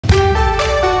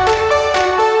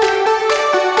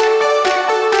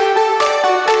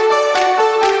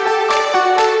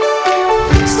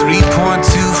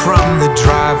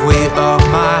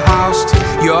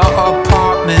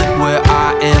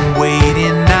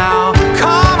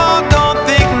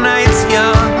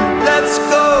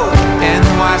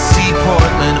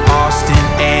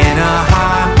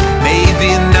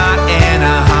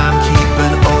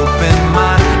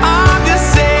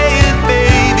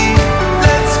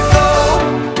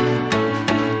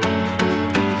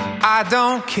I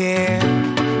don't care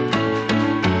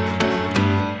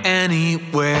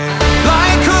anywhere.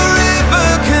 Like a river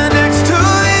connects to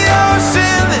the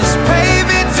ocean, this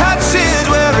pavement touches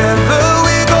wherever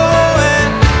we're going.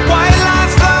 White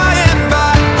lines flying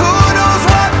by, who knows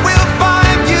what we'll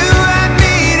find. You and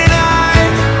me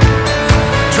tonight.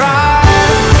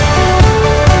 Drive,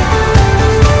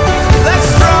 let's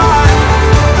drive.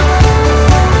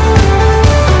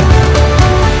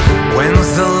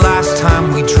 When's the last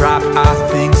time we dropped our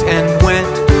things and went?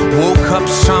 Woke up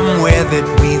somewhere that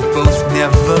we've both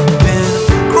never been.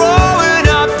 Growing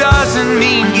up doesn't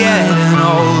mean getting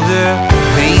older.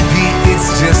 Maybe it's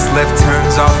just left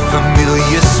turns off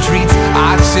familiar streets.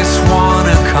 I just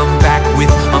wanna come back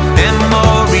with a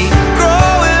memory.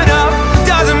 Growing up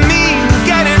doesn't mean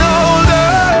getting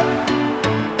older.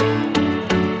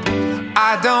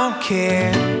 I don't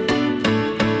care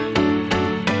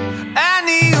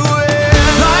anywhere.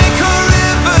 Like a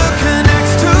river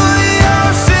connects to the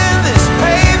ocean, this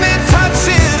pavement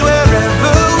touches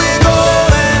wherever we're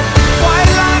going.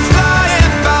 White lines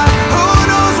flying by, who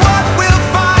knows what we'll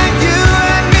find. You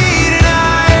and me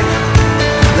tonight.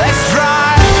 Let's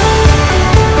drive,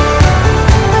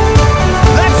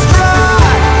 let's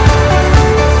drive.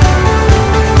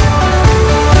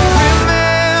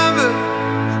 Remember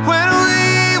when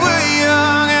we were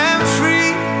young and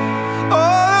free, oh,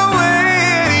 the way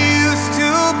it used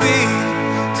to be.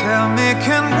 Tell me,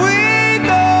 can we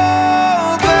go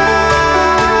back?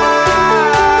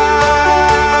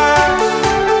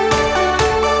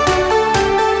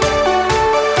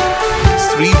 It's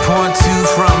 3.2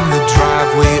 from